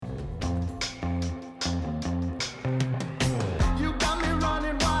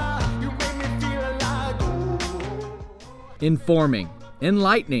Informing,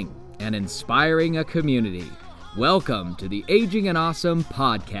 enlightening, and inspiring a community. Welcome to the Aging and Awesome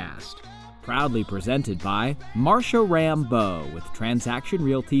podcast. Proudly presented by Marsha Rambeau with Transaction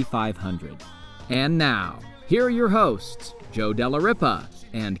Realty 500. And now, here are your hosts, Joe Della Ripa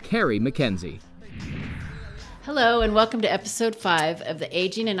and Carrie McKenzie. Hello, and welcome to episode 5 of the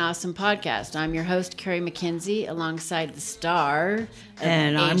Aging and Awesome podcast. I'm your host, Carrie McKenzie, alongside the star of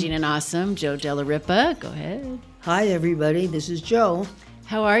Aging and Awesome, Joe Della Ripa. Go ahead. Hi, everybody. This is Joe.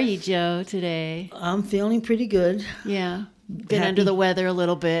 How are you, Joe, today? I'm feeling pretty good. Yeah. Been under the weather a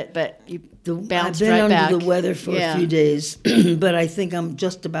little bit, but you bounced right back. I've been under the weather for a few days, but I think I'm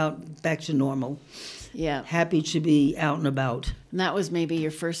just about back to normal. Yeah. Happy to be out and about. And that was maybe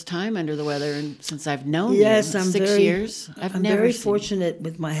your first time under the weather since I've known yes, you. I'm 6 years. I'm very fortunate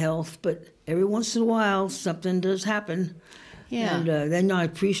with my health, but every once in a while something does happen. Yeah. And then I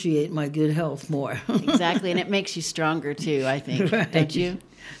appreciate my good health more. Exactly. And it makes you stronger too, I think. Right. Don't you?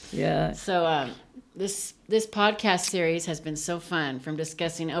 Yeah. So this podcast series has been so fun, from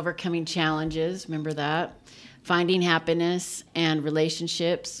discussing overcoming challenges, remember that, finding happiness and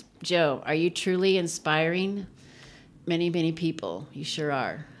relationships. Joe, are you truly inspiring many, many people? You sure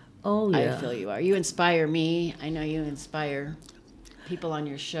are. Oh, yeah. I feel you are. You inspire me. I know you inspire people on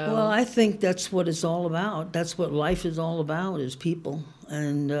your show. Well, I think that's what it's all about. That's what life is all about, is people.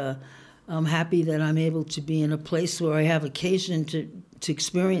 And I'm happy that I'm able to be in a place where I have occasion to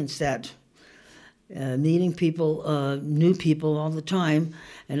experience that. Meeting people, new people all the time.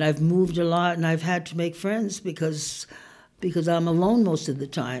 And I've moved a lot, and I've had to make friends because I'm alone most of the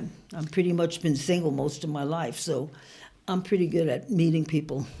time. I'm pretty much been single most of my life, so I'm pretty good at meeting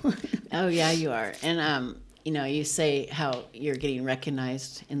people. Oh, yeah, you are. And, you say how you're getting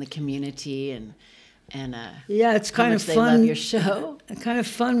recognized in the community and yeah, it's kind of fun. They love your show. It's kind of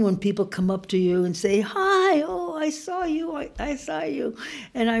fun when people come up to you and say, "Hi, oh, I saw you, I saw you,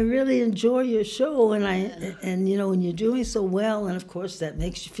 and I really enjoy your show." And when you're doing so well, and of course that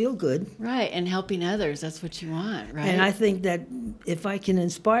makes you feel good. Right, and helping others, that's what you want, right? And I think that if I can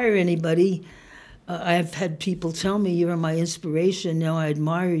inspire anybody, I've had people tell me, "You're my inspiration. Now I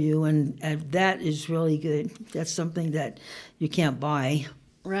admire you," and that is really good. That's something that you can't buy.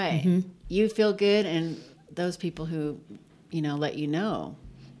 Right. Mm-hmm. You feel good, and those people who, let you know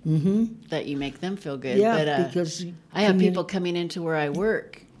that you make them feel good. Yeah, but, because I have people coming into where I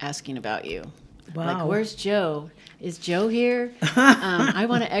work asking about you. Wow. Like, where's Joe? Is Joe here? I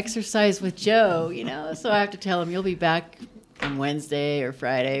want to exercise with Joe, So I have to tell them, you'll be back on Wednesday or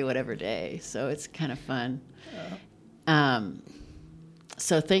Friday, whatever day. So it's kind of fun.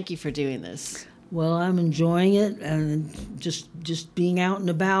 So thank you for doing this. Well, I'm enjoying it, and just being out and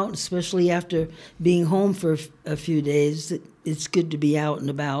about, especially after being home for a few days. It's good to be out and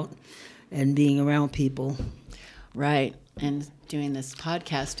about and being around people. Right, and doing this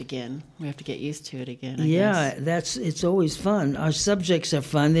podcast again. We have to get used to it again, I guess. It's always fun. Our subjects are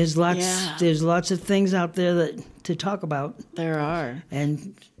fun. There's lots of things out there to talk about. There are.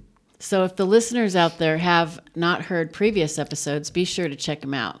 And so if the listeners out there have not heard previous episodes, be sure to check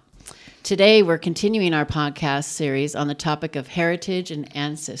them out. Today, we're continuing our podcast series on the topic of heritage and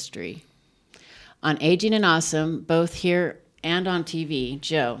ancestry. On Aging and Awesome, both here and on TV,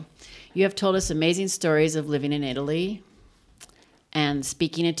 Joe, you have told us amazing stories of living in Italy and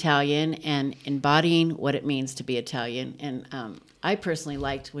speaking Italian and embodying what it means to be Italian. And I personally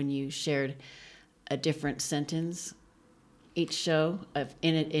liked when you shared a different sentence each show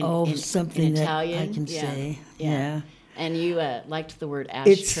in something Italian. that I can say. Yeah. And you liked the word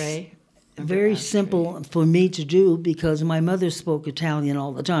ashtray. Very simple for me to do because my mother spoke Italian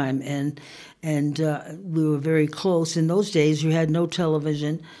all the time, and we were very close. In those days, you had no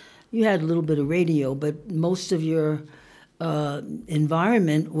television, you had a little bit of radio, but most of your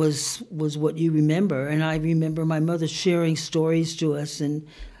environment was what you remember. And I remember my mother sharing stories to us and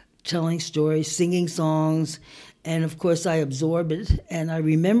telling stories, singing songs, and of course I absorbed it and I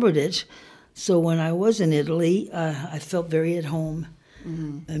remembered it. So when I was in Italy, I felt very at home.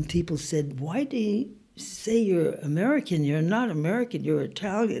 Mm-hmm. And people said, "Why do you say you're American? You're not American, you're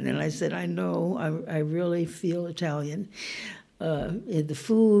Italian." And I said, "I know, I really feel Italian." The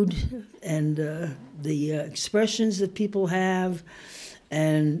food and the expressions that people have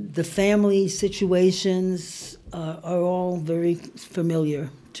and the family situations are all very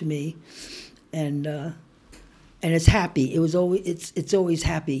familiar to me. And it's happy. It's always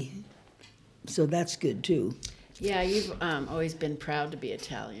happy. So that's good too. Yeah, you've always been proud to be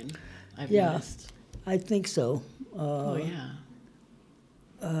Italian, I've Yeah, noticed. I think so. Oh, yeah.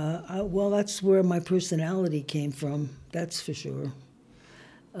 Well, that's where my personality came from, that's for sure.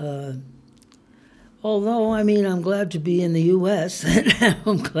 Although, I mean, I'm glad to be in the U.S. and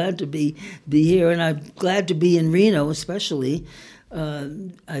I'm glad to be here, and I'm glad to be in Reno, especially.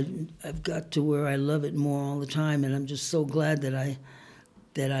 I've got to where I love it more all the time, and I'm just so glad that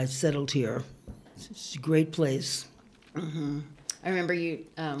I settled here. It's a great place. Mm-hmm. I remember you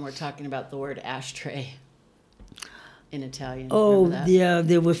were talking about the word ashtray in Italian. Oh, yeah,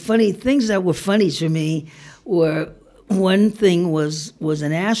 there were funny things that were funny to me. Were one thing was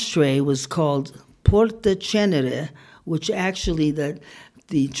an ashtray was called portacenere, which actually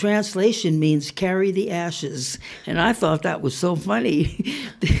the translation means carry the ashes. And I thought that was so funny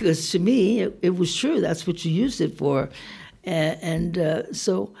because to me it was true. That's what you used it for.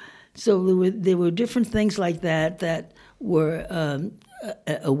 So there were different things like that were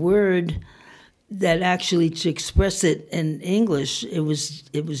a word that actually to express it in English it was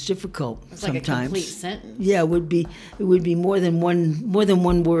difficult it's sometimes. Like a complete sentence. Yeah, it would be more than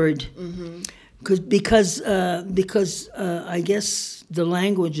one word. Mm-hmm. Because I guess the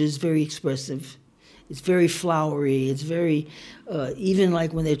language is very expressive. It's very flowery. It's very even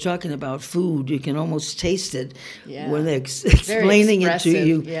like when they're talking about food, you can almost taste it when they're explaining it to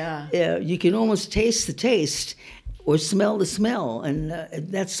you. Yeah, you can almost taste the taste or smell the smell, and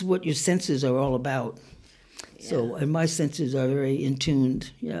that's what your senses are all about. Yeah. So, and my senses are very in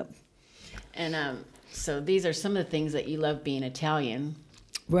tuned. Yeah. And so these are some of the things that you love being Italian.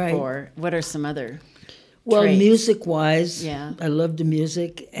 Right. For what are some other? Well, traits? music-wise, yeah, I love the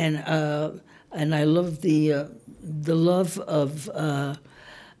music, and I love the love of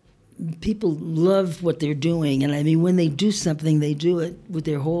people love what they're doing, and I mean when they do something, they do it with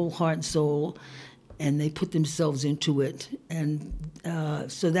their whole heart and soul, and they put themselves into it, and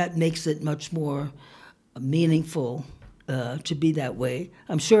so that makes it much more meaningful. To be that way.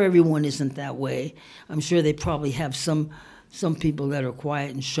 I'm sure everyone isn't that way. I'm sure they probably have some people that are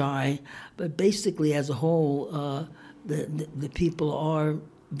quiet and shy, but basically as a whole, the people are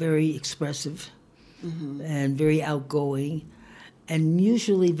very expressive and very outgoing and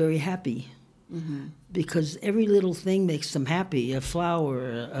usually very happy because every little thing makes them happy. A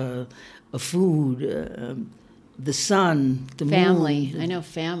flower, a food, the sun, the family. moon. I know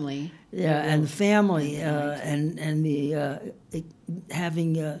family. Yeah, and family, and the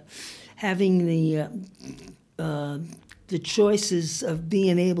having the choices of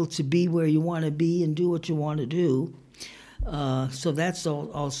being able to be where you want to be and do what you want to do. So that's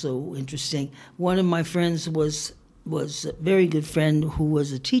also interesting. One of my friends was a very good friend who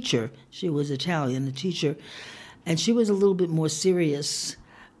was a teacher. She was Italian, a teacher, and she was a little bit more serious.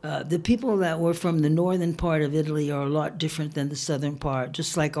 The people that were from the northern part of Italy are a lot different than the southern part,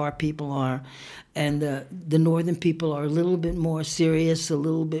 just like our people are. And the northern people are a little bit more serious, a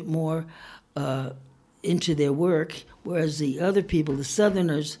little bit more into their work, whereas the other people, the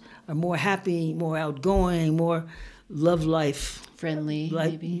southerners, are more happy, more outgoing, more love life. Friendly,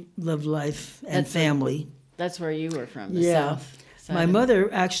 maybe. Love life and family. That's where you were from, the south. My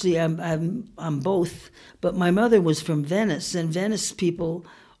mother, actually, I'm both, but my mother was from Venice, and Venice people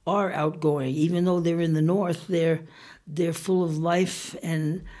are outgoing. Even though they're in the north, they're full of life,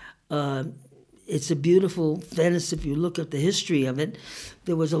 and it's a beautiful Venice. If you look at the history of it,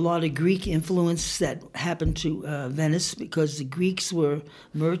 there was a lot of Greek influence that happened to Venice because the Greeks were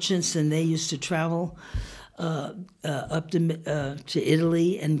merchants and they used to travel up to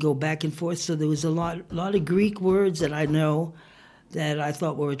Italy and go back and forth. So there was a lot of Greek words that I know that I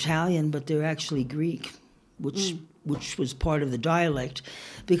thought were Italian, but they're actually Greek, which was part of the dialect,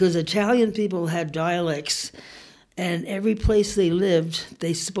 because Italian people had dialects, and every place they lived,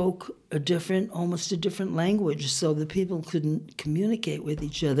 they spoke almost a different language, so the people couldn't communicate with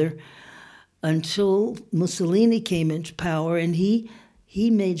each other until Mussolini came into power, and he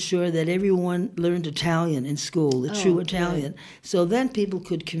made sure that everyone learned Italian in school, the true Italian, so then people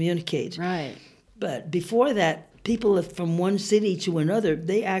could communicate. Right. But before that, people from one city to another,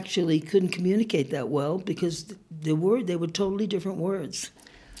 they actually couldn't communicate that well because they were totally different words.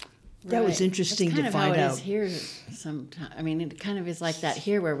 That Right. was interesting to find out. That's kind of how it is here sometimes. I mean, it kind of is like that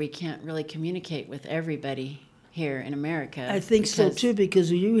here where we can't really communicate with everybody here in America. I think so too,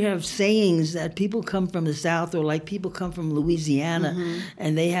 because you have sayings that people come from the South, or like people come from Louisiana,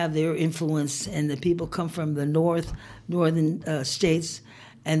 and they have their influence, and the people come from the northern states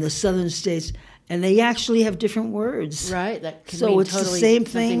and the southern states, and they actually have different words. Right, that can so mean it's totally the same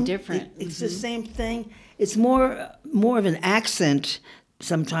something thing. different. It's the same thing. It's more of an accent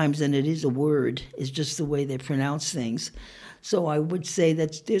sometimes than it is a word. It's just the way they pronounce things. So I would say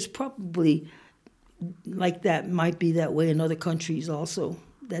that there's probably like that might be that way in other countries also,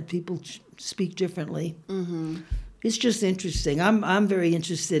 that people speak differently. it's just interesting. I'm very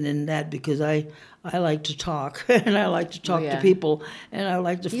interested in that because I like to talk and I like to talk to people and I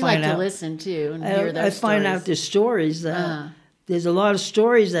like to you find like out. to listen too and hear their I find out there's stories. There's a lot of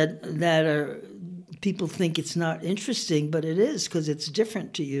stories that are people think it's not interesting, but it is because it's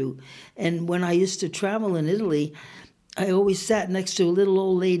different to you. And when I used to travel in Italy, I always sat next to a little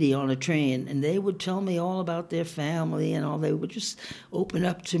old lady on a train, and they would tell me all about their family and all. They would just open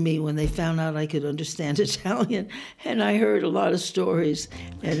up to me when they found out I could understand Italian, and I heard a lot of stories.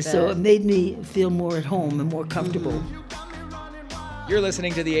 And so it made me feel more at home and more comfortable. You're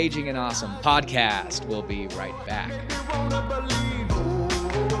listening to the Aging and Awesome podcast. We'll be right back.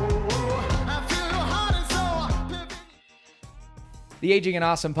 The Aging and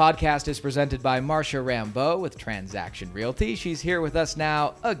Awesome podcast is presented by Marcia Rambeau with Transaction Realty. She's here with us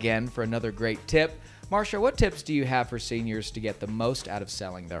now again for another great tip. Marcia, what tips do you have for seniors to get the most out of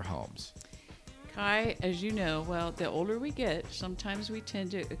selling their homes? Kai, as you know, well, the older we get, sometimes we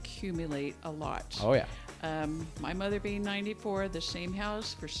tend to accumulate a lot. Oh, yeah. My mother being 94, the same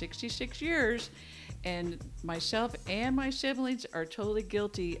house for 66 years, and myself and my siblings are totally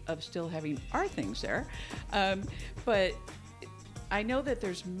guilty of still having our things there. But I know that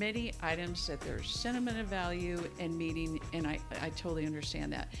there's many items that there's sentimental value and meaning, and I totally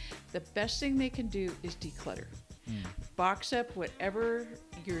understand that. The best thing they can do is declutter. Box up whatever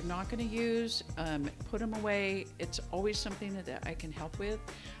you're not going to use, put them away. It's always something that I can help with.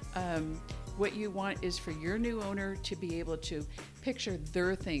 What you want is for your new owner to be able to picture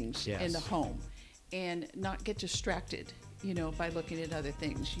their things in the home and not get distracted, by looking at other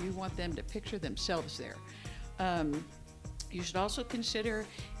things. You want them to picture themselves there. You should also consider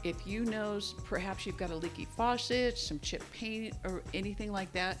if you know perhaps you've got a leaky faucet, some chipped paint, or anything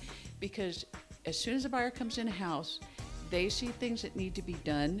like that, because as soon as a buyer comes in a house, they see things that need to be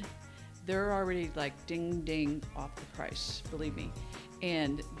done. They're already like ding, ding off the price, believe me.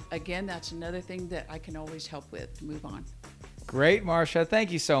 And again, that's another thing that I can always help with to move on. Great, Marcia.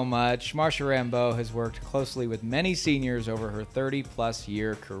 Thank you so much. Marcia Rambeau has worked closely with many seniors over her 30-plus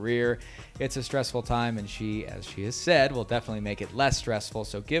year career. It's a stressful time, and she, as she has said, will definitely make it less stressful.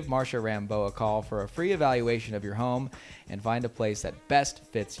 So give Marcia Rambeau a call for a free evaluation of your home and find a place that best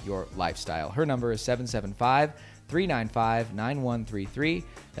fits your lifestyle. Her number is 775-395-9133.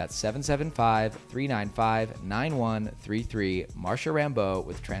 That's 775-395-9133. Marcia Rambeau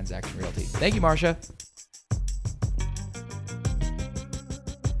with Transaction Realty. Thank you, Marcia.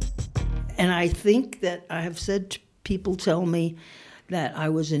 And I think that I have said people tell me that I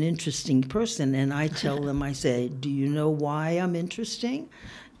was an interesting person, and I tell them, I say, do you know why I'm interesting?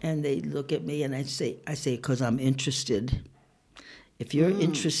 And they look at me and I say, because I'm interested. If you're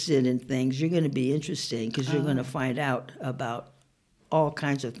interested in things, you're going to be interesting because you're going to find out about all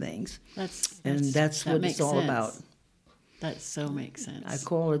kinds of things. That's what it's all about. That so makes sense. I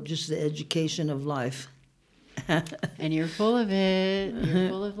call it just the education of life. And you're full of it. You're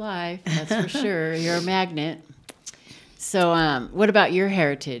full of life. That's for sure. You're a magnet. So what about your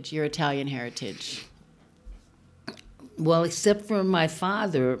heritage, your Italian heritage? Well, except for my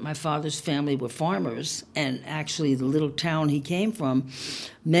father's family were farmers, and actually the little town he came from,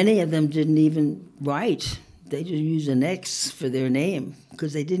 many of them didn't even write. They just used an X for their name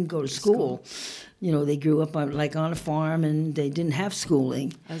because they didn't go to school. They grew up on a farm, and they didn't have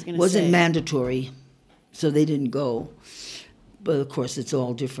schooling. It wasn't mandatory. So they didn't go. But, of course, it's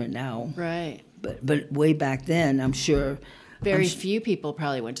all different now. Right. But way back then, I'm sure... Very few people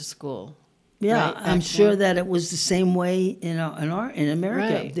probably went to school. Yeah, right, I'm sure that it was the same way in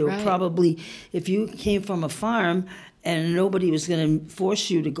America. Right, there were probably... If you came from a farm and nobody was going to force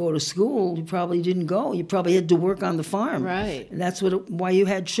you to go to school, you probably didn't go. You probably had to work on the farm. Right. And that's why you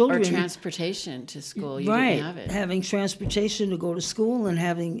had children. Or transportation to school. You didn't have it. Having transportation to go to school and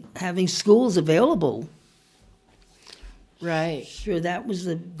having schools available. Right. Sure, that was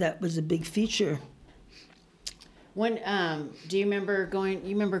a big feature. When do you remember going?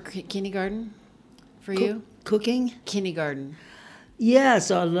 You remember kindergarten for you? Cooking? Kindergarten. Yes,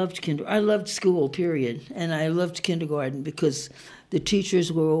 I loved I loved school, period, and I loved kindergarten because the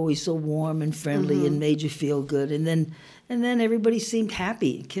teachers were always so warm and friendly and made you feel good, and then everybody seemed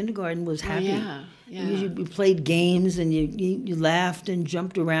happy. Kindergarten was happy. Oh, yeah. You played games and you laughed and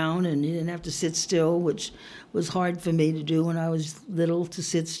jumped around, and you didn't have to sit still, which was hard for me to do when I was little, to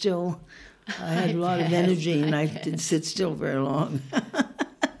sit still. I had a lot of energy, and I didn't sit still very long.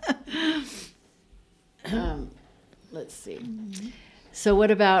 Let's see. So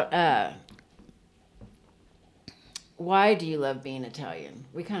what about, why do you love being Italian?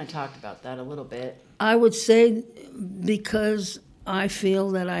 We kind of talked about that a little bit. I would say because I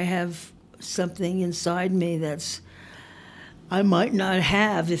feel that I have something inside me that's I might not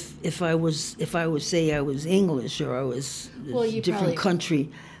have if I would say I was English or I was Well, you different probably- country.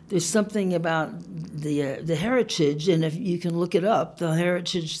 There's something about the heritage, and if you can look it up, the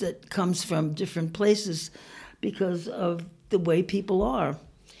heritage that comes from different places because of the way people are.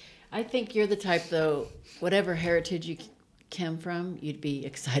 I think you're the type, though, whatever heritage you came from, you'd be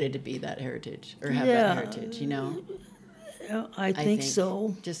excited to be that heritage or have Yeah. that heritage, you know? I think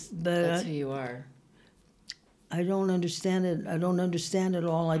so. Just but that's who you are. I don't understand it. I don't understand it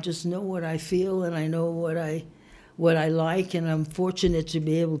all. I just know what I feel, and I know what I like, and I'm fortunate to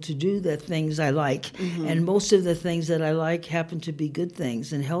be able to do the things I like. Mm-hmm. And most of the things that I like happen to be good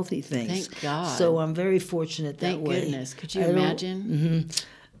things and healthy things. Thank God. So I'm very fortunate that Thank way. goodness. Could you I don't- imagine?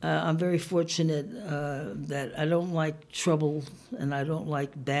 I'm very fortunate that I don't like trouble, and I don't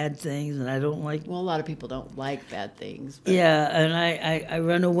like bad things, and I don't like. Well, a lot of people don't like bad things. But Yeah, and I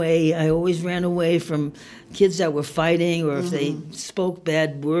run away. I always ran away from kids that were fighting, or if they spoke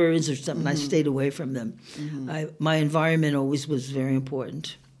bad words or something, I stayed away from them. My environment always was very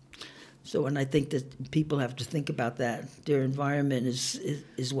important. So, and I think that people have to think about that. Their environment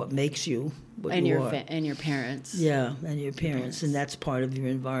is what makes you what and you your are. and your parents. Yeah, and your parents, and that's part of your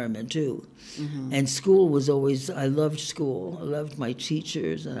environment too. And school was always, I loved school. I loved my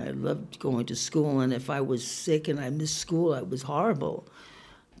teachers, and I loved going to school. And if I was sick and I missed school, it was horrible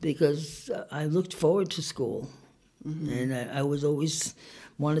because I looked forward to school. And I was always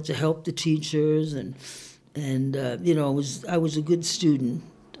wanted to help the teachers, and you know, I was a good student,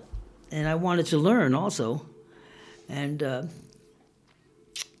 and I wanted to learn also. And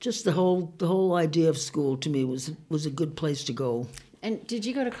just the whole idea of school to me was a good place to go. And did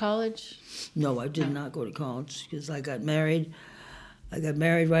you go to college? No, I did not go to college because I got married. I got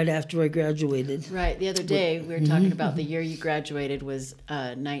married right after I graduated. Right. The other day we were talking about the year you graduated was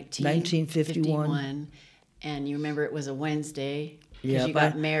 1951. And you remember it was a Wednesday because Yep, you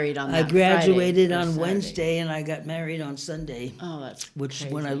got married on I that graduated Friday or on Saturday. Wednesday, and I got married on Sunday. Oh, that's Which,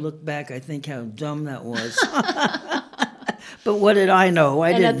 crazy. when I look back, I think how dumb that was. But what did I know? I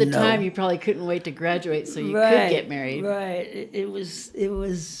And didn't at the know. time, you probably couldn't wait to graduate so you could get married. Right. It was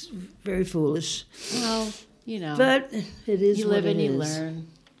very foolish. Well, you know, But it is you what live and it you is. learn,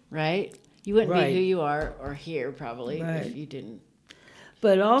 right? You wouldn't Right. be who you are or here probably Right. if you didn't.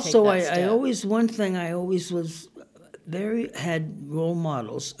 But also, that I step. always, one thing I always was had role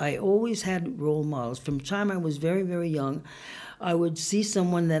models. I always had role models. From the time I was very, very young, I would see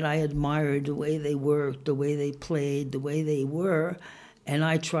someone that I admired, the way they worked, the way they played, the way they were, and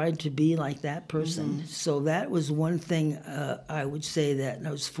I tried to be like that person. So that was one thing I would say that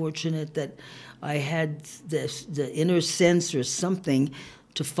I was fortunate that I had the inner sense or something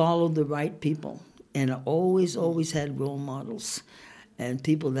to follow the right people. And I always had role models and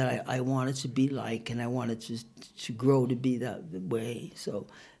people that I wanted to be like, and I wanted to grow to be that way. So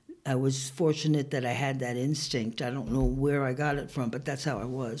I was fortunate that I had that instinct. I don't know where I got it from, but that's how I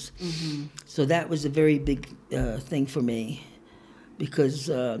was. So that was a very big thing for me, because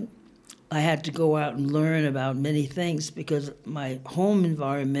I had to go out and learn about many things, because my home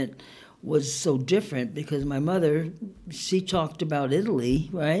environment was so different, because my mother, she talked about Italy,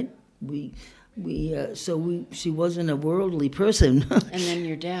 right? She wasn't a worldly person. And then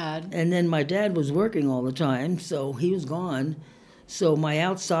your dad. And then my dad was working all the time, so he was gone. So my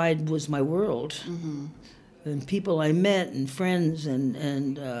outside was my world, and people I met and friends, and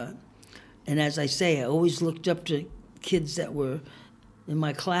as I say, I always looked up to kids that were in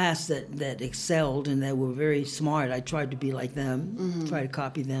my class that excelled and that were very smart. I tried to be like them, try to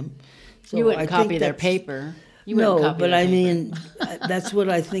copy them. So You wouldn't I think copy their that's- paper. You wouldn't No, copy but their I paper. mean, that's what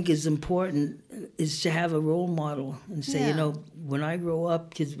I think is important, is to have a role model and say, Yeah. when I grow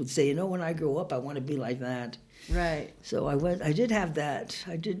up, kids would say, when I grow up, I want to be like that. Right. So I did have that.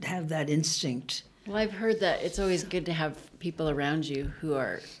 I did have that instinct. Well, I've heard that it's always good to have people around you who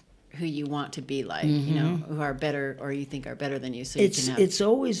you want to be like, you know, who are better or you think are better than you, so you can have. It's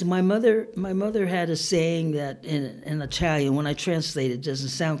always my mother had a saying that in Italian, when I translate it doesn't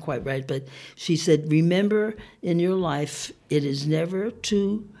sound quite right, but she said, remember in your life it is never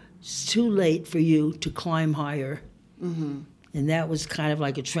too late for you to climb higher. And that was kind of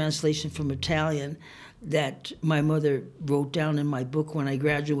like a translation from Italian that my mother wrote down in my book when I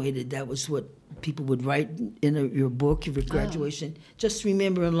graduated. That was what people would write in your book, your graduation. Just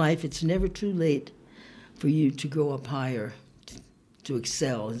remember in life, it's never too late for you to go up higher, to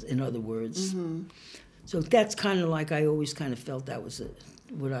excel, in other words. So that's kind of like, I always kind of felt that was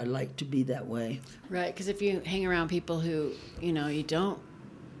what I liked, to be that way. Right, because if you hang around people who, you know, you don't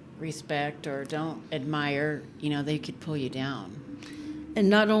respect or don't admire, you know, they could pull you down. And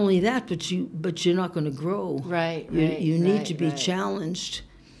not only that, but you're not going to grow. Right. You need to be right. challenged.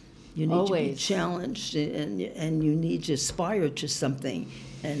 You need to be challenged, and you need to aspire to something,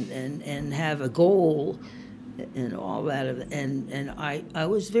 and have a goal, and all that. And I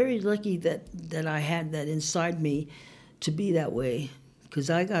was very lucky that I had that inside me, to be that way, because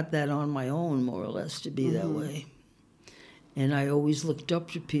I got that on my own, more or less, to be that way. And I always looked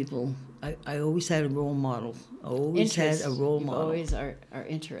up to people. I always had a role model. I always had a role model. You always are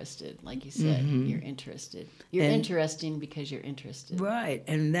interested, like you said. You're interested. You're interesting because you're interested. Right,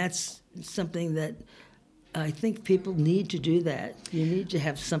 and that's something that I think people need to do that. You need to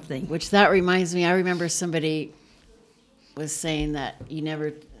have something. Which that reminds me, I remember somebody was saying that you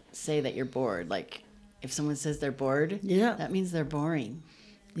never say that you're bored. Like, if someone says they're bored, that means they're boring.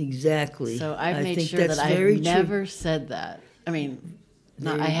 Exactly. So I've made think sure that's that very I've never said that. I mean,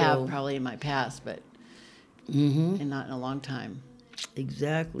 I have probably in my past, but and not in a long time.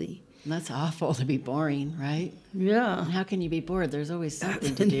 Exactly. And that's awful to be boring, right? Yeah. And how can you be bored? There's always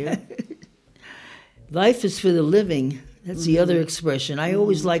something to do. Life is for the living. That's the other expression. I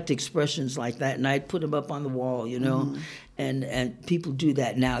always liked expressions like that, and I'd put them up on the wall, and people do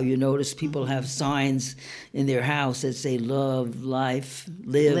that now. You notice people have signs in their house that say love, life,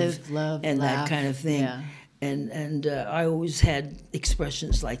 live, love, and laugh. that kind of thing. Yeah. And I always had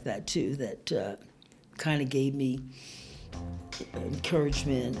expressions like that too, that kind of gave me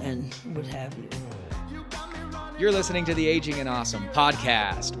encouragement and what have you. You're listening to the Aging and Awesome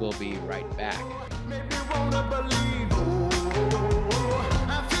podcast. We'll be right back.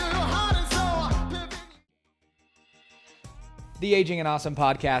 The Aging and Awesome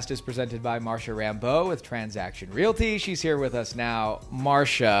podcast is presented by Marsha Rambeau with Transaction Realty. She's here with us now.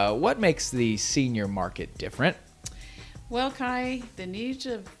 Marsha, what makes the senior market different? Well, Kai, the needs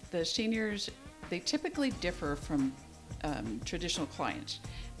of the seniors, they typically differ from traditional clients.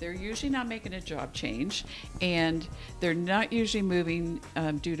 They're usually not making a job change, and they're not usually moving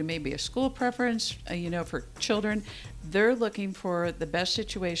due to maybe a school preference, for children. They're looking for the best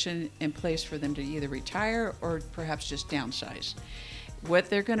situation and place for them to either retire or perhaps just downsize.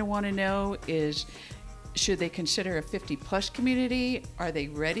 What they're going to want to know is, should they consider a 50-plus community? Are they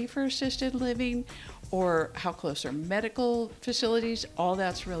ready for assisted living? Or how close are medical facilities? All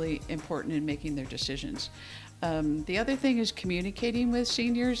that's really important in making their decisions. The other thing is communicating with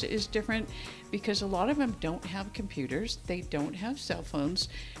seniors is different because a lot of them don't have computers. They don't have cell phones.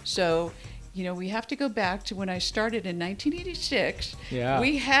 So, we have to go back to when I started in 1986. Yeah.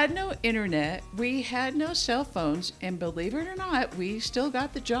 We had no internet. We had no cell phones. And believe it or not, we still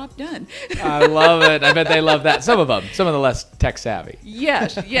got the job done. I love it. I bet they love that. Some of the less tech savvy.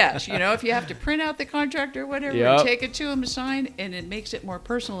 Yes. If you have to print out the contract or whatever and take it to them to sign, and it makes it more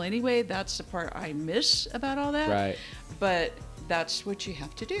personal anyway, that's the part I miss about all that. Right. But that's what you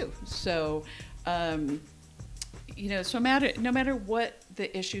have to do. So, no matter what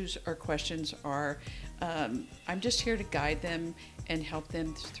the issues or questions are, I'm just here to guide them and help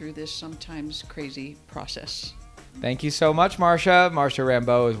them through this sometimes crazy process. Thank you so much, Marsha. Marsha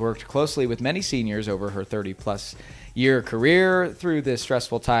Rambeau has worked closely with many seniors over her 30-plus year career. Through this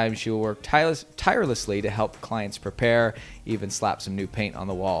stressful time, she will work tirelessly to help clients prepare, even slap some new paint on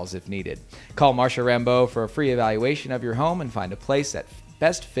the walls if needed. Call Marsha Rambeau for a free evaluation of your home and find a place that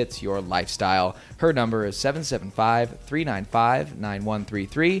best fits your lifestyle. Her number is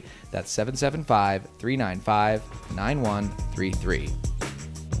 775-395-9133. That's 775-395-9133.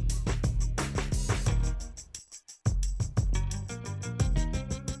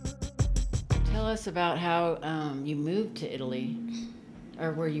 Tell us about how you moved to Italy,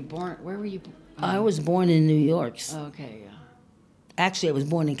 or were you born? Where were you? I was born in New York. Okay, yeah. Actually, I was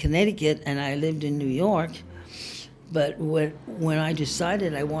born in Connecticut, and I lived in New York. But when I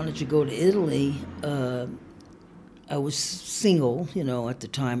decided I wanted to go to Italy, I was single, at the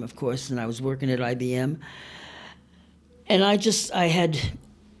time, of course, and I was working at IBM. And I had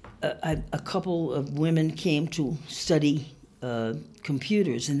a couple of women came to study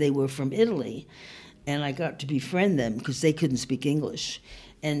computers, and they were from Italy. And I got to befriend them because they couldn't speak English.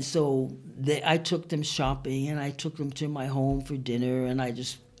 And so I took them shopping, and I took them to my home for dinner, and I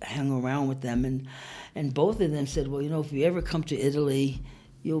just hung around with them. And both of them said, well, if you ever come to Italy,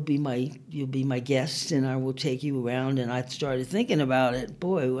 you'll be my guest, and I will take you around. And I started thinking about it.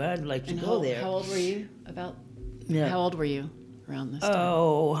 Boy, I'd like to go there. How old were you? How old were you around this time?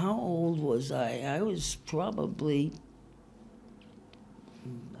 Oh, how old was I? I was probably,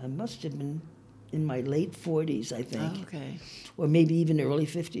 I must have been in my late 40s, I think. Oh, okay. Or maybe even early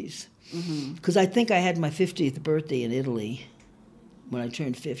 50s. Because I think I had my 50th birthday in Italy when I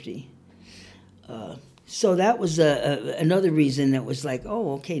turned 50. So that was another reason that was like,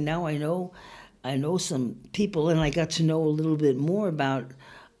 oh, okay, now I know some people, and I got to know a little bit more about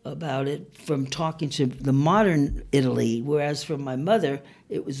it from talking to the modern Italy, whereas from my mother,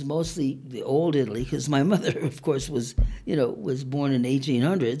 it was mostly the old Italy, because my mother, of course, was born in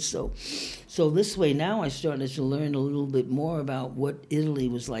 1800s. So this way now I started to learn a little bit more about what Italy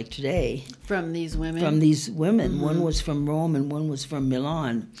was like today. From these women? From these women. Mm-hmm. One was from Rome and one was from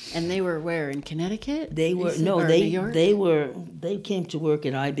Milan. And they were where, in Connecticut? They were, no, New York? They came to work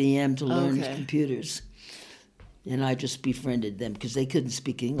at IBM to learn computers. And I just befriended them because they couldn't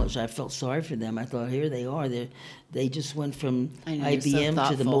speak English. I felt sorry for them. I thought, here they are. They just went from IBM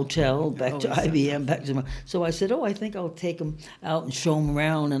to the motel, back to IBM, back to... So I said, I think I'll take them out and show them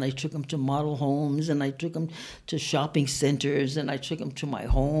around. And I took them to model homes, and I took them to shopping centers, and I took them to my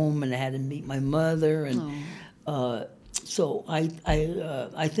home, and I had to meet my mother. And so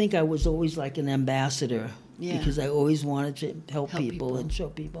I think I was always like an ambassador. Yeah. Because I always wanted to help people and show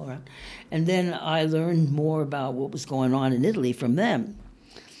people around. And then I learned more about what was going on in Italy from them.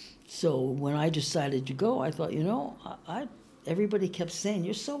 So when I decided to go, I thought, everybody kept saying,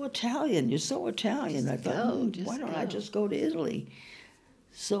 you're so Italian, you're so Italian. I thought, why don't I just go to Italy?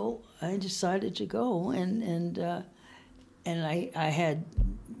 So I decided to go, and I had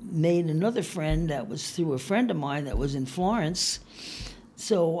made another friend that was through a friend of mine that was in Florence.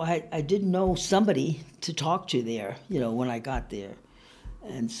 So I did know somebody to talk to there, when I got there.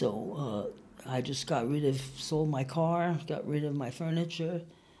 And so I just sold my car, got rid of my furniture,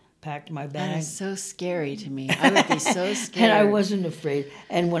 packed my bag. That is so scary to me. I would be so scared. And I wasn't afraid.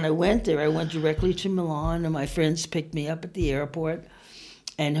 And when I went there, I went directly to Milan, and my friends picked me up at the airport.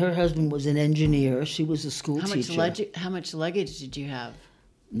 And her husband was an engineer. She was a school teacher. How much luggage did you have?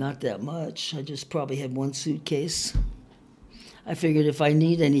 Not that much. I just probably had one suitcase. I figured if I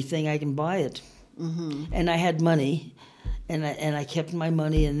need anything, I can buy it. Mm-hmm. And I had money, and I kept my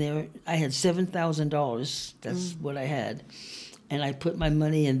money in there. I had $7,000. That's what I had. And I put my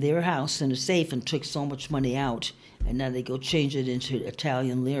money in their house in a safe and took so much money out. And then they go change it into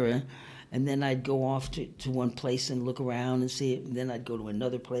Italian lira. And then I'd go off to one place and look around and see it. And then I'd go to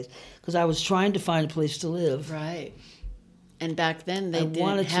another place. Because I was trying to find a place to live. Right. And back then, they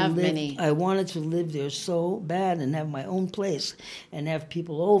didn't have many. I wanted to live there so bad and have my own place and have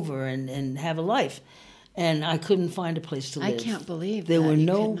people over and have a life. And I couldn't find a place to live. I can't believe there were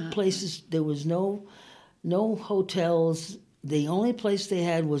no places. There was no hotels. The only place they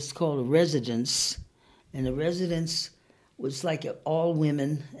had was called a residence. And the residence was like all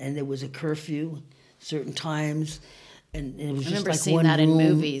women, and there was a curfew certain times. And it was just like one room. I remember seeing that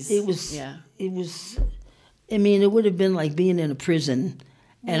in movies. It was... I mean, it would have been like being in a prison.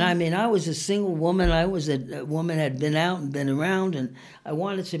 And I mean, I was a single woman. I was a woman had been out and been around, and I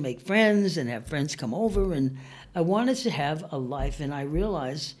wanted to make friends and have friends come over, and I wanted to have a life. And I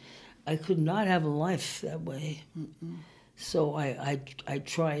realized I could not have a life that way. Mm-mm. So I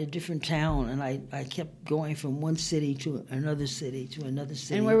tried a different town, and I kept going from one city to another city to another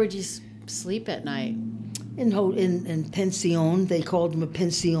city. And where would you sleep at night? In pension. They called them a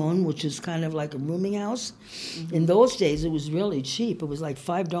pension, which is kind of like a rooming house. Mm-hmm. In those days, it was really cheap. It was like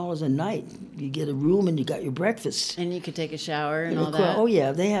 $5 a night. You get a room and you got your breakfast. And you could take a shower and all that? Oh,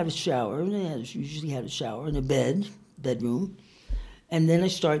 yeah. They had a shower. Usually had a shower and a bedroom. And then I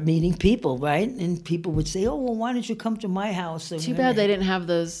started meeting people, right? And people would say, why don't you come to my house? Too bad they didn't have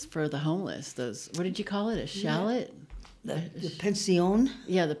those for the homeless. What did you call it, a chalet? Yeah. The pension?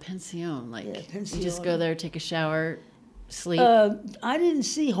 Yeah, the pension. Pension. You just go there, take a shower, sleep. I didn't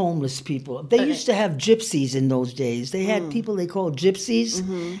see homeless people. They used to have gypsies in those days. They had people they called gypsies,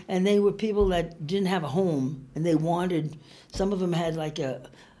 and they were people that didn't have a home, and they wanted. Some of them had like a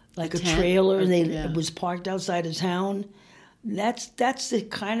trailer, and it was parked outside of town. That's the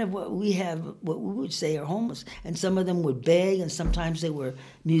kind of what we would say are homeless. And some of them would beg, and sometimes they were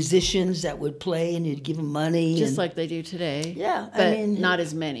musicians that would play, and you'd give them money. Just like they do today. Yeah. But not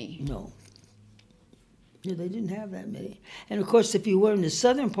as many. No. Yeah, they didn't have that many. And, of course, if you were in the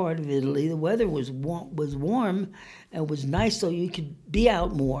southern part of Italy, the weather was warm and was nice, so you could be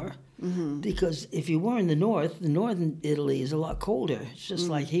out more. Mm-hmm. Because if you were in the northern Italy is a lot colder. It's just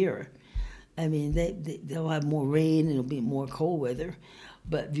like here. I mean, they'll have more rain and it'll be more cold weather.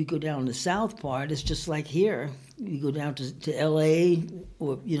 But if you go down the south part, it's just like here. You go down to L.A.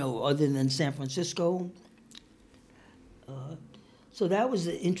 or, other than San Francisco. So that was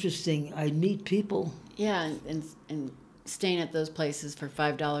interesting. I'd meet people. Yeah, and staying at those places for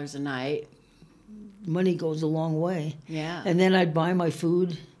 $5 a night. Money goes a long way. Yeah. And then I'd buy my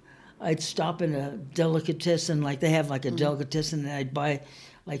food. I'd stop in a delicatessen, like they have like a delicatessen, and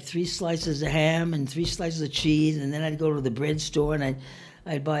like 3 slices of ham and 3 slices of cheese, and then I'd go to the bread store and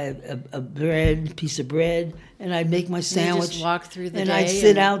I'd buy a piece of bread, and I'd make my sandwich. You just walk through the and day. I'd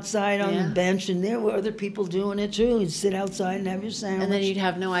sit outside on yeah. the bench, and there were other people doing it too. You'd sit outside and have your sandwich. And then you'd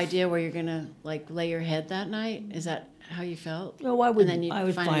have no idea where you're gonna like lay your head that night. Is that how you felt? No, I would. And then you'd I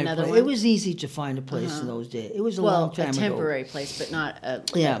would find find another a place. one? It was easy to find a place in those days. It was a Well, long time a ago. temporary place, but not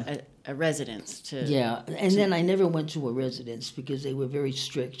a residence to. Yeah, and then I never went to a residence because they were very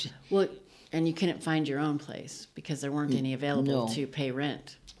strict. Well, and you couldn't find your own place because there weren't any available No. to pay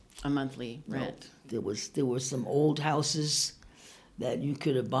rent, a monthly rent. There were some old houses that you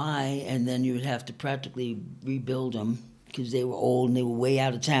could buy, and then you would have to practically rebuild them because they were old and they were way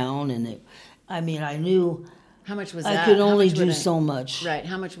out of town. And I knew How much was I that? could How only much would do so much. Right.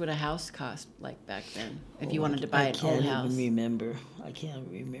 How much would a house cost like back then if you wanted to buy an old house? I can't even remember. I can't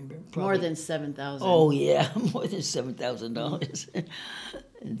remember. More Probably- than 7,000. Oh yeah, more than $7,000.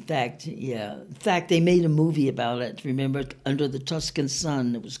 In fact, they made a movie about it. Remember, Under the Tuscan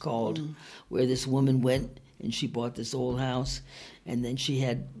Sun, it was called, where this woman went and she bought this old house, and then she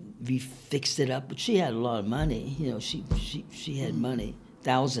had refixed it up. But she had a lot of money. You know, she had money,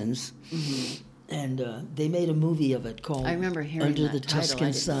 thousands. And they made a movie of it called I remember hearing Under that the title. Tuscan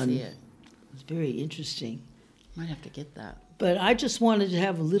I didn't Sun. see it. It's very interesting. Might have to get that. But I just wanted to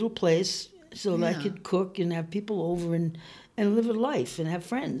have a little place so that I Yeah. could cook and have people over and live a life and have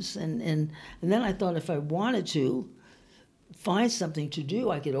friends. And then I thought if I wanted to find something to do,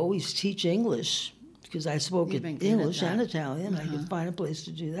 I could always teach English because I spoke You've been good at English and that. Italian. I could find a place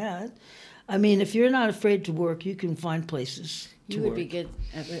to do that. I mean, if you're not afraid to work, you can find places to You would work. be good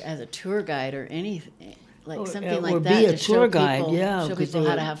as a tour guide or anything, like Or- something or like be that. a to show tour guide, people, yeah, show 'cause people they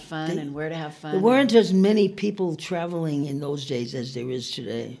how were- to have fun they- and where to have fun. There weren't as many people traveling in those days as there is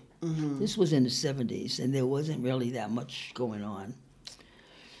today. This was in the 70s, and there wasn't really that much going on.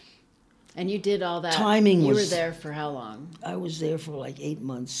 And you did all that. Timing You were was- there for how long? I was there for like 8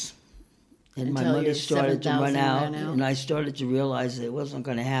 months. And my Until money your started to run 7,000 out, ran out? and I started to realize that it wasn't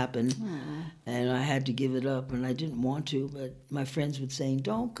going to happen, and I had to give it up, and I didn't want to, but my friends would say,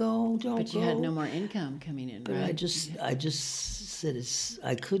 "Don't go, don't go." But you had no more income coming in, But right? I just said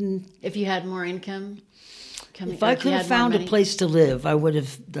I couldn't. If you had more income coming, If I you could have had more found a money- place to live, I would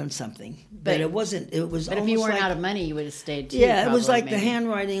have done something. But it wasn't. It was. But if almost you weren't like, out of money, you would have stayed too. yeah, it was probably, like the maybe.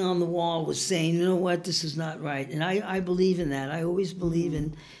 handwriting on the wall was saying, you know what, this is not right. And I believe in that. I always believe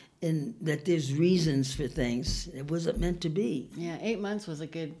in that there's reasons for things. It wasn't meant to be. Yeah, 8 months was a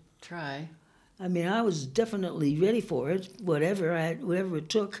good try. I mean, I was definitely ready for it, whatever it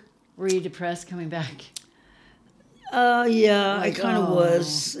took. Were you depressed coming back? Yeah, Like, I kind of oh.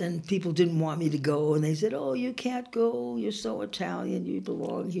 was. And people didn't want me to go. And they said, oh, you can't go. You're so Italian. You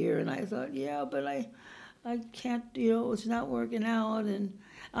belong here. And I thought, yeah, but I can't, it's not working out. And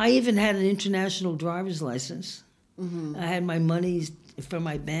I even had an international driver's license. I had my money from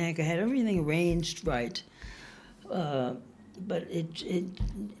my bank. I had everything arranged right. But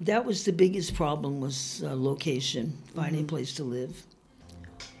that was the biggest problem was location, finding a place to live.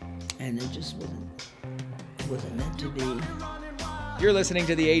 And it just wasn't meant to be. You're listening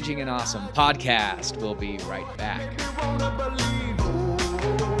to the Aging and Awesome podcast. We'll be right back.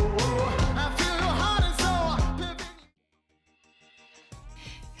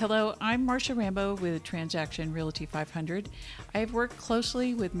 Hello, I'm Marcia Rambo with Transaction Realty 500. I have worked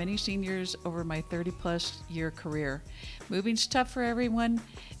closely with many seniors over my 30-plus year career. Moving's tough for everyone,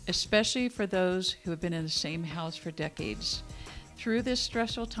 especially for those who have been in the same house for decades. Through this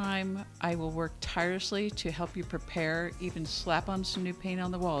stressful time, I will work tirelessly to help you prepare, even slap on some new paint on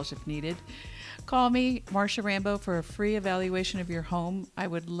the walls if needed. Call me, Marcia Rambo, for a free evaluation of your home. I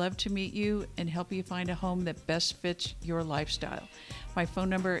would love to meet you and help you find a home that best fits your lifestyle. My phone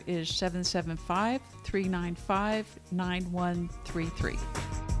number is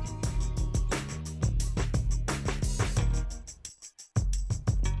 775-395-9133.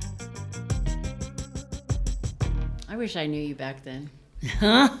 I wish I knew you back then.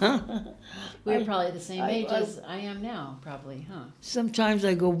 We were probably the same age as I am now, probably, huh? Sometimes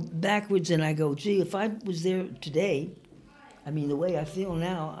I go backwards and I go, gee, if I was there today, I mean, the way I feel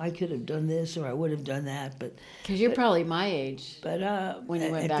now, I could have done this or I would have done that. Because you're probably my age But when you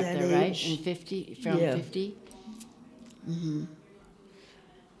at went back that there, right? age- In 50, from Yeah. 50?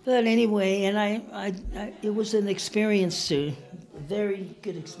 But anyway, and I it was an experience too, a very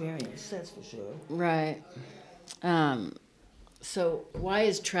good experience, that's for sure. Right. So why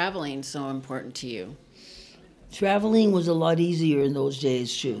is traveling so important to you? Traveling was a lot easier in those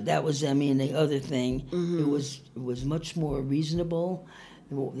days too. That was, I mean, the other thing. It was much more reasonable.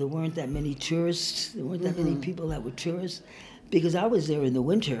 There weren't that many tourists. There weren't that many people that were tourists. because I was there in the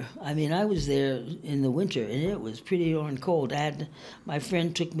winter. I mean, I was there in the winter, and it was pretty darn cold. My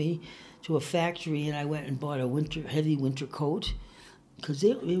friend took me to a factory, and I went and bought a heavy winter coat because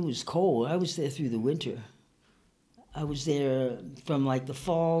it was cold. I was there through the winter. I was there from like the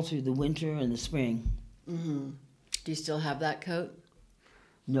fall through the winter and the spring. Mm-hmm. Do you still have that coat?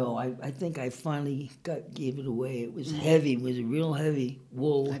 No, I think I finally gave it away. It was heavy. It was a real heavy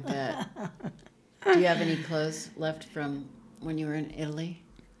wool. I bet. Do you have any clothes left from when you were in Italy?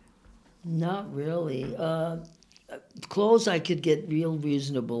 Not really. Clothes I could get real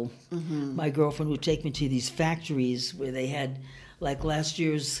reasonable. Mm-hmm. My girlfriend would take me to these factories where they had, like last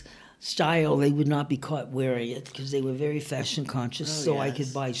year's style, they would not be caught wearing it because they were very fashion conscious. So yes. I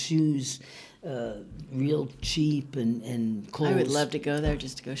could buy shoes real cheap and clothes. I would love to go there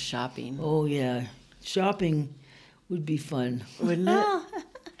just to go shopping. Oh, yeah. Shopping would be fun. Wouldn't it?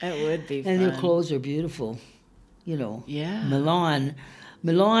 It would be fun. And their clothes are beautiful. You know. Yeah.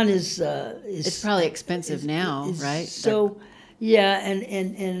 Milan is it's probably expensive now, right? So, yeah,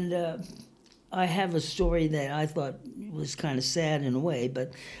 and I have a story that I thought was kind of sad in a way,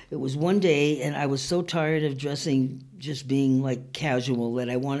 but it was one day, and I was so tired of dressing, just being like casual, that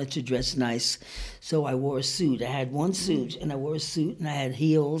I wanted to dress nice. So I wore a suit. I had one suit, and I wore a suit, and I had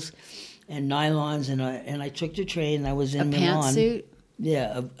heels and nylons, and I took the train, and I was in Milan. Pantsuit?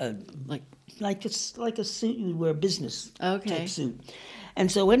 Yeah, like a suit you would wear, a business type suit.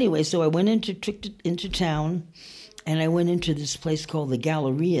 And so anyway, I went into town, and I went into this place called the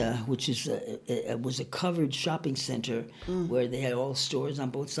Galleria, which is was a covered shopping center where they had all stores on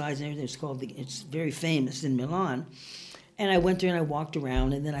both sides and everything. It's very famous in Milan. And I went there and I walked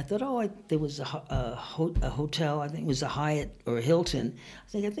around, and then I thought, there was a hotel. I think it was a Hyatt or a Hilton.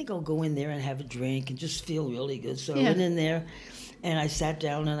 I think I'll go in there and have a drink and just feel really good. So I went in there. And I sat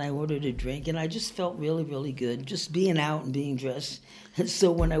down and I ordered a drink, and I just felt really, really good, just being out and being dressed. And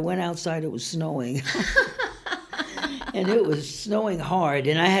so when I went outside, it was snowing. And it was snowing hard,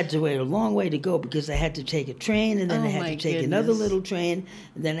 and I had to wait a long way to go because I had to take a train, and then I had to take another little train,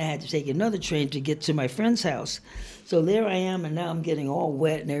 and then I had to take another train to get to my friend's house. So there I am, and now I'm getting all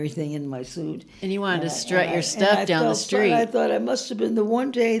wet and everything in my suit. And you wanted to strut your stuff down the street. I thought it must have been the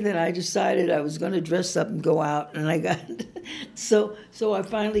one day that I decided I was going to dress up and go out, and I got so I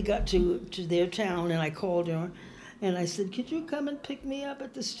finally got to their town, and I called her, and I said, "Could you come and pick me up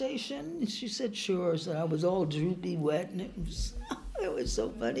at the station?" And she said, "Sure." So I was all droopy, wet, and it was so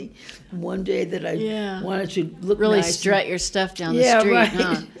funny. One day that I wanted to look really nice strut your stuff down the street, right.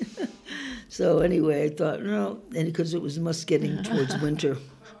 Huh? So anyway, I thought, no, and because it was getting towards winter.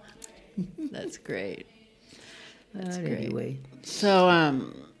 That's great. That's great. Anyway.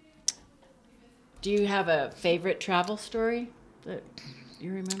 So, do you have a favorite travel story that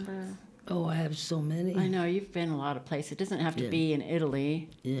you remember? Oh, I have so many. I know, you've been a lot of places. It doesn't have to be in Italy.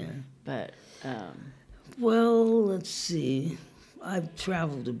 Yeah. But, well, let's see. I've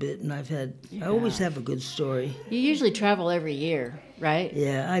traveled a bit, and I always have a good story. You usually travel every year, right?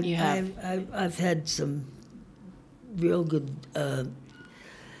 Yeah, I've had some real good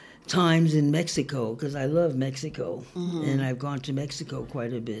times in Mexico because I love Mexico, and I've gone to Mexico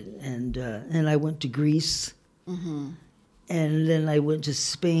quite a bit, and I went to Greece, and then I went to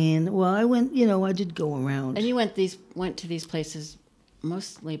Spain. Well, I did go around. And you went to these places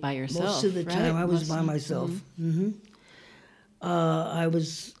mostly by yourself. Most of the time, I was by myself. I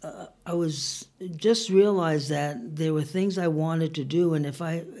was just realized that there were things I wanted to do, and if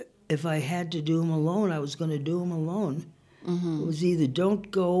I had to do them alone, I was going to do them alone. It was either don't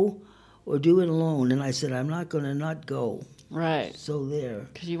go or do it alone, and I said I'm not going to not go. Right. So there.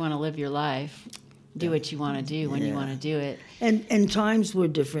 Because you want to live your life, do what you want to do when you want to do it. And times were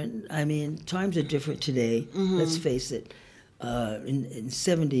different. I mean, times are different today. Let's face it. In the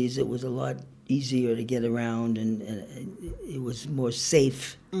 70s, it was a lot easier to get around, and it was more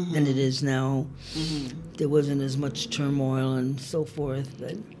safe than it is now. There wasn't as much turmoil and so forth.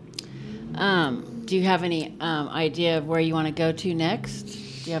 But do you have any idea of where you want to go to next?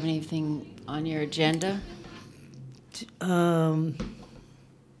 Do you have anything on your agenda?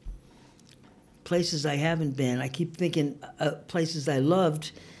 Places I haven't been. I keep thinking places I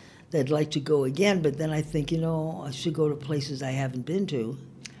loved that I'd like to go again, but then I think, I should go to places I haven't been to.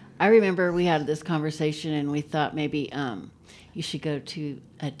 I remember we had this conversation, and we thought maybe you should go to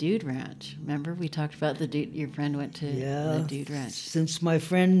a dude ranch. Remember, we talked about the dude. Your friend went to the dude ranch. Since my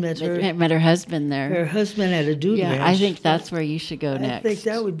friend met her husband there. Her husband had a dude ranch. Yeah, I think that's where you should go next. I think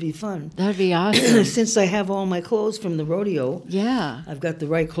that would be fun. That would be awesome. Since I have all my clothes from the rodeo. Yeah. I've got the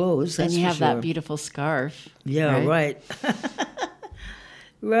right clothes. And you have that beautiful scarf. Yeah, right.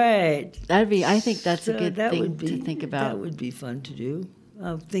 Right. I think that's a good that thing would be, to think about. That would be fun to do.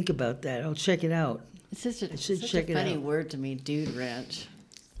 I'll think about that. I'll check it out. It's just I should such check a it funny out. word to me, dude ranch.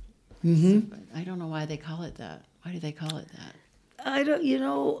 I don't know why they call it that. Why do they call it that? I don't,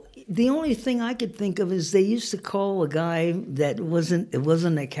 the only thing I could think of is they used to call a guy that wasn't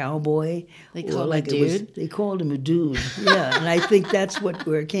a cowboy. They or called him a dude? They called him a dude, yeah, and I think that's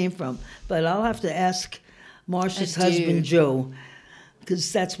where it came from. But I'll have to ask Marcia's A dude. husband, Joe,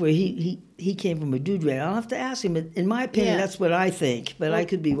 because that's where he came from, a dude ranch. I'll have to ask him. In my opinion, Yeah. that's what I think, but I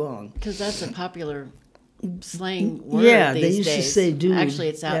could be wrong. Because that's a popular slang word Yeah, these they used to days. say dude. Actually,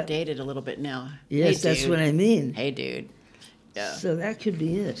 it's Yeah. outdated a little bit now. Yes, Hey, that's dude. what I mean. Hey, dude. Yeah. So that could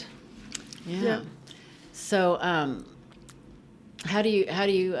be it. Yeah. So, how do you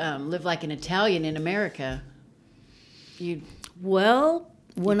live like an Italian in America? You Well,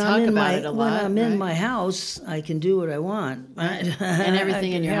 when talk I'm in about my it a lot, in right? my house, I can do what I want. Right. And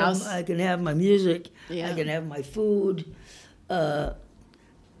everything I in can your have- house? I can have my music. Yeah. I can have my food. you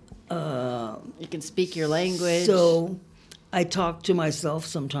can speak your language. So I talk to myself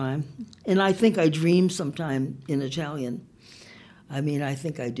sometime, and I think I dream sometime in Italian. I mean, I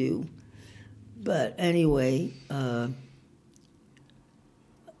think I do. But anyway,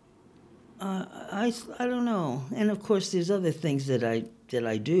 I don't know. And of course, there's other things that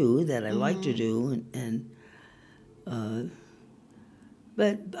I do that I like to do,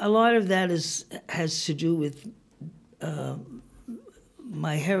 but a lot of that has to do with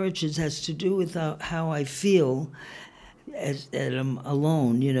my heritage. Has to do with how I feel as that I'm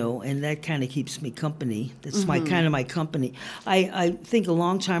alone, and that kind of keeps me company. That's my company. I think a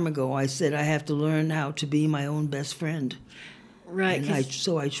long time ago I said I have to learn how to be my own best friend. right. And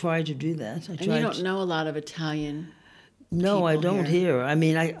so I try to do that. And you don't know a lot of Italian. No, I people don't here. here. I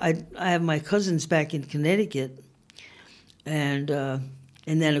mean, I have my cousins back in Connecticut, and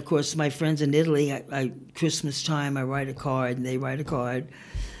then of course my friends in Italy. I Christmas time I write a card, and they write a card,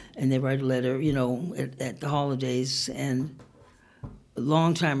 and they write a letter. At the holidays. And a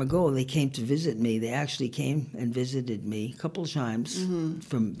long time ago they came to visit me. They actually came and visited me a couple of times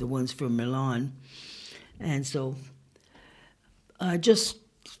from the ones from Milan, and so just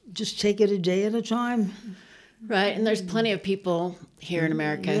take it a day at a time. Right. And there's plenty of people here in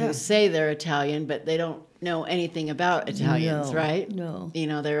America Yeah. who say they're Italian, but they don't know anything about Italians, No, right? no.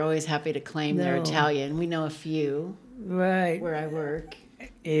 They're always happy to claim they're No. Italian. We know a few Right. where I work.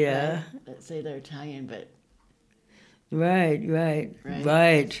 Yeah. right, that say they're Italian, but Right.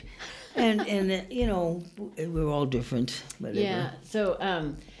 Right. And we're all different. Whatever. yeah.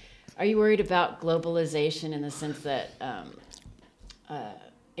 So, are you worried about globalization in the sense that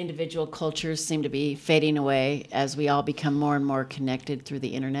individual cultures seem to be fading away as we all become more and more connected through the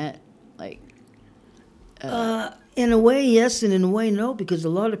internet? Like, In a way, yes, and in a way, no, because a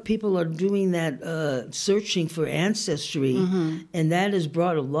lot of people are doing that searching for ancestry, and that has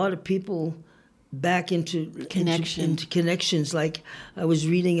brought a lot of people back into connections. Like I was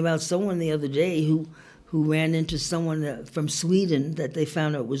reading about someone the other day who ran into someone from Sweden that they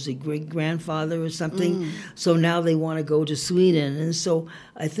found out was a great grandfather or something. So now they want to go to Sweden, and so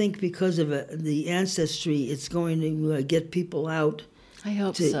I think because of the ancestry, it's going to get people out I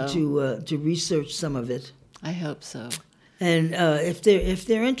hope so. to research some of it. I hope so. And if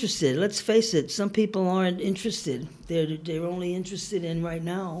they're interested, let's face it, some people aren't interested. They're only interested in right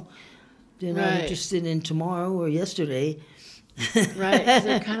now. They're not Right. interested in tomorrow or yesterday. Right. 'Cause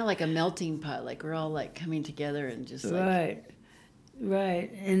they're kind of like a melting pot. Like we're all like coming together and just like.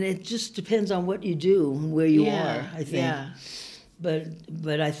 Right. And it just depends on what you do and where you are, I think. Yeah.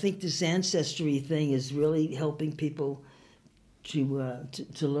 But I think this ancestry thing is really helping people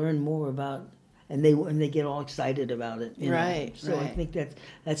to learn more about, and they get all excited about it. Right, So I right. think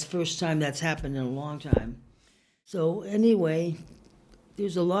that's first time that's happened in a long time. So anyway,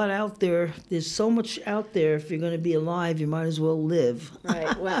 there's a lot out there. There's so much out there. If you're going to be alive, you might as well live.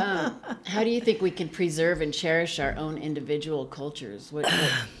 Right. Well, how do you think we can preserve and cherish our own individual cultures? What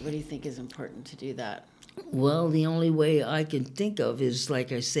do you think is important to do that? Well, the only way I can think of is,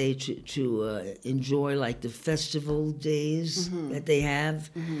 like I say, to enjoy like the festival days that they have,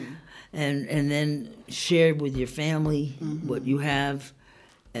 and then share with your family what you have,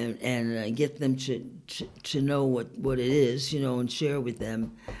 and get them to know what it is, and share with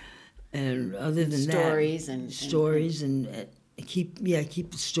them. And other than Stories that, and stories and keep the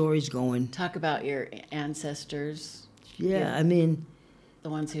stories going. Talk about your ancestors, Yeah, I mean. the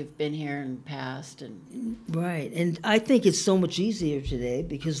ones who've been here and passed, and Right, and I think it's so much easier today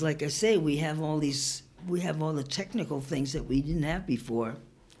because, like I say, we have all the technical things that we didn't have before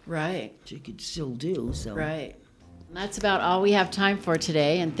right, that you could still do. So right. That's about all we have time for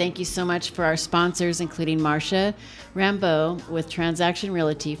today, and thank you so much for our sponsors, including Marsha Rambeau with Transaction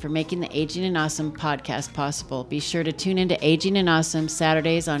Realty, for making the Aging and Awesome podcast possible. Be sure to tune into Aging and Awesome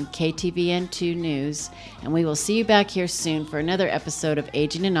Saturdays on KTVN2 News, and we will see you back here soon for another episode of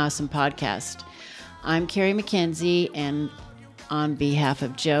Aging and Awesome podcast. I'm Carrie McKenzie, and on behalf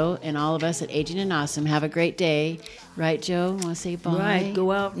of Joe and all of us at Aging and Awesome, have a great day. Right, Joe? Want to say bye? Right,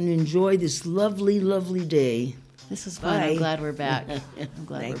 go out and enjoy this lovely, lovely day. This is fun. Bye. I'm glad we're back. I'm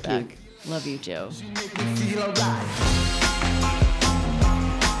glad we're Thank you. back. Love you, Joe. She make me feel alright.